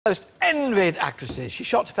Most envied actresses. She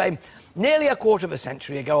shot to fame nearly a quarter of a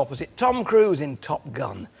century ago opposite Tom Cruise in Top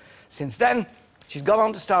Gun. Since then, she's gone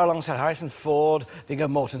on to star alongside Harrison Ford, Viggo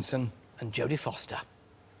Mortensen and Jodie Foster.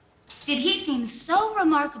 Did he seem so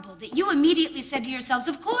remarkable that you immediately said to yourselves,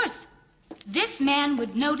 of course, this man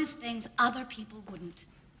would notice things other people wouldn't?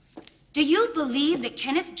 Do you believe that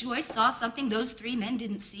Kenneth Joyce saw something those three men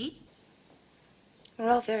didn't see? We're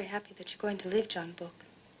all very happy that you're going to live, John Book.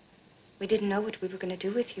 We didn't know what we were going to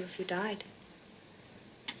do with you if you died.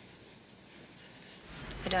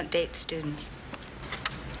 I don't date students.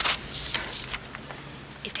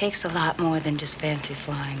 It takes a lot more than just fancy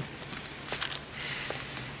flying.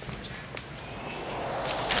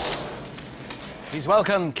 Please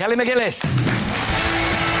welcome Kelly McGillis.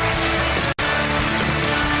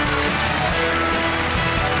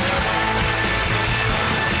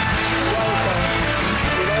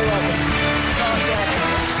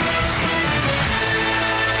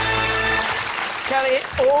 Kelly,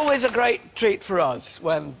 it's always a great treat for us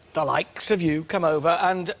when the likes of you come over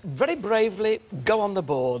and very bravely go on the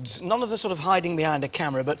boards. None of the sort of hiding behind a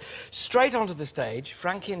camera, but straight onto the stage,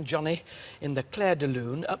 Frankie and Johnny in the Claire de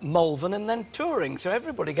Lune at Malvern and then touring, so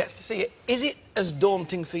everybody gets to see it. Is it as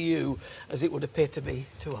daunting for you as it would appear to be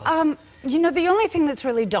to us? You know, the only thing that's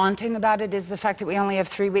really daunting about it is the fact that we only have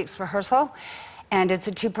 3 weeks rehearsal. And it's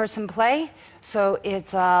a two-person play, so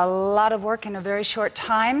it's a lot of work in a very short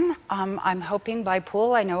time. I'm hoping by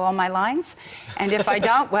pool I know all my lines, and if I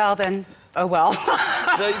don't, well, then, oh well.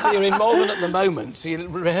 So you're in Malvern at the moment, so you're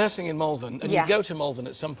rehearsing in Malvern, and Yeah. you go to Malvern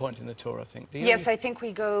at some point in the tour, I think, do you? Yes, I think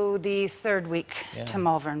we go the third week to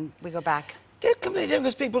Malvern. We go back. They're completely different,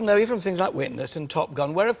 because people know you from things like Witness and Top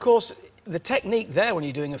Gun, where, of course, the technique there when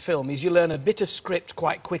you're doing a film is you learn a bit of script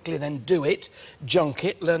quite quickly, then do it, junk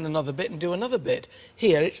it, learn another bit and do another bit.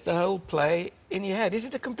 Here, it's the whole play in your head. Is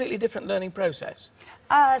it a completely different learning process?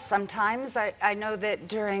 Sometimes. I know that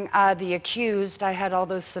during The Accused, I had all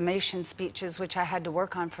those summation speeches, which I had to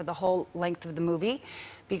work on for the whole length of the movie,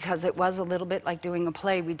 because it was a little bit like doing a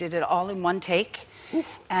play. We did it all in one take. Ooh.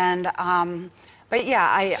 And, but yeah,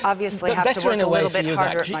 I obviously have to work a little bit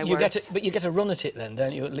harder at my words. But you get a run at it then,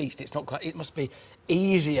 don't you, at least? It's not quite... It must be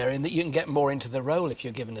easier in that you can get more into the role if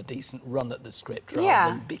you're given a decent run at the script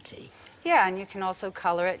rather than bitty. Yeah, and you can also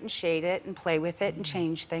colour it and shade it and play with it and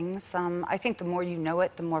change things. I think the more you know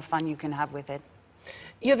it, the more fun you can have with it.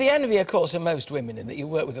 You're the envy, of course, of most women in that you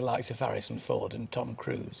work with the likes of Harrison Ford and Tom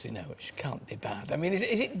Cruise, you know, which can't be bad. I mean, is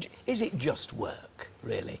it just work,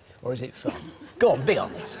 really? Or is it fun? Go on, be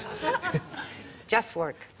honest. Just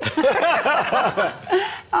work.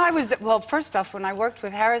 Well, first off, when I worked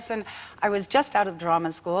with Harrison, I was just out of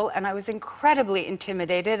drama school, and I was incredibly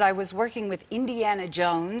intimidated. I was working with Indiana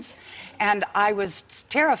Jones, and I was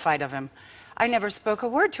terrified of him. I never spoke a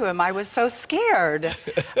word to him. I was so scared.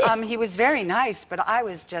 He was very nice, but I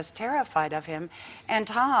was just terrified of him. And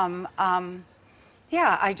Tom,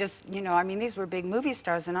 yeah, I just, you know, I mean, these were big movie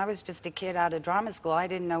stars, and I was just a kid out of drama school. I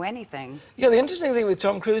didn't know anything. Yeah, the interesting thing with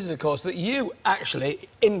Tom Cruise is, of course, that you actually,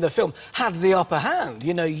 in the film, had the upper hand.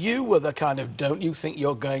 You know, you were the kind of, don't you think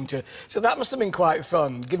you're going to... So that must have been quite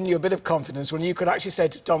fun, giving you a bit of confidence when you could actually say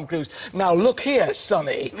to Tom Cruise, now, look here,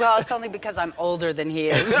 Sonny. Well, it's only because I'm older than he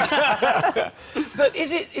is. But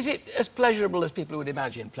is it as pleasurable as people would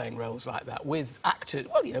imagine, playing roles like that, with actors,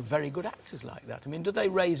 well, you know, very good actors like that? I mean, do they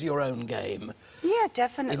raise your own game? Yeah,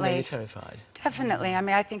 definitely. Are you terrified? Definitely. I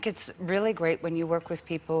mean, I think it's really great when you work with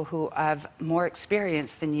people who have more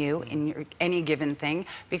experience than you in any given thing,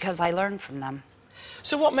 because I learn from them.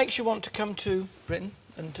 So what makes you want to come to Britain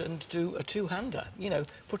and do a two-hander? You know,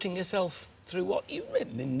 putting yourself through what you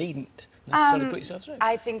really needn't necessarily put yourself through.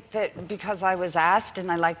 I think that because I was asked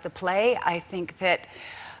and I like the play, I think that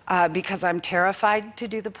because I'm terrified to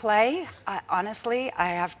do the play, honestly, I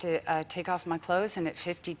have to take off my clothes, and at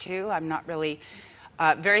 52, I'm not really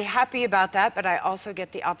very happy about that, but I also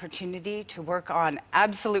get the opportunity to work on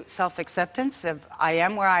absolute self-acceptance of I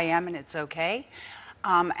am where I am and it's okay.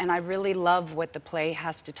 And I really love what the play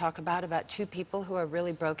has to talk about two people who are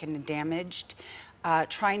really broken and damaged,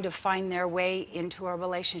 trying to find their way into a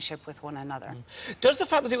relationship with one another. Does the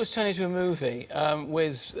fact that it was turned into a movie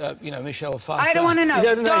with, you know, Michelle Pfeiffer... I don't want to know.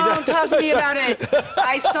 Don't talk to me about it.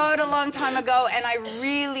 I saw it a long time ago, and I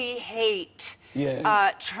really hate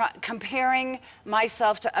comparing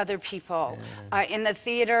myself to other people. In the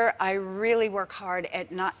theater, I really work hard at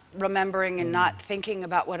not remembering and not thinking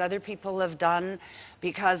about what other people have done,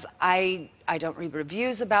 because I don't read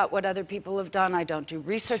reviews about what other people have done. I don't do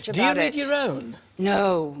research about it. Do you read your own?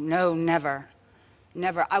 No, never.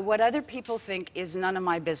 Never. What other people think is none of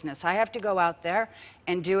my business. I have to go out there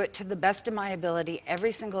and do it to the best of my ability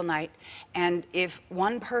every single night. And if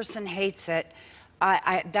one person hates it,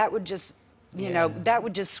 that would just, you know, that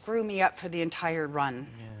would just screw me up for the entire run.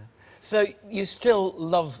 Yeah. So you still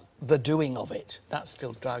love the doing of it? That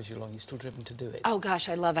still drives you along? You're still driven to do it? Oh gosh,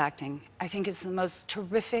 I love acting. I think it's the most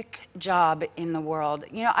terrific job in the world.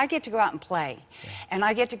 You know, I get to go out and play, and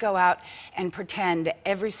I get to go out and pretend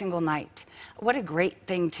every single night. What a great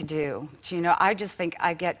thing to do. You know, I just think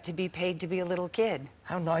I get to be paid to be a little kid.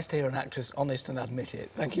 How nice to hear an actress honest and admit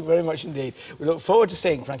it. Thank you very much indeed. We look forward to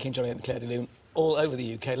seeing Frankie and Johnny and Claire de Lune all over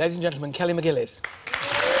the UK. Ladies and gentlemen, Kelly McGillis.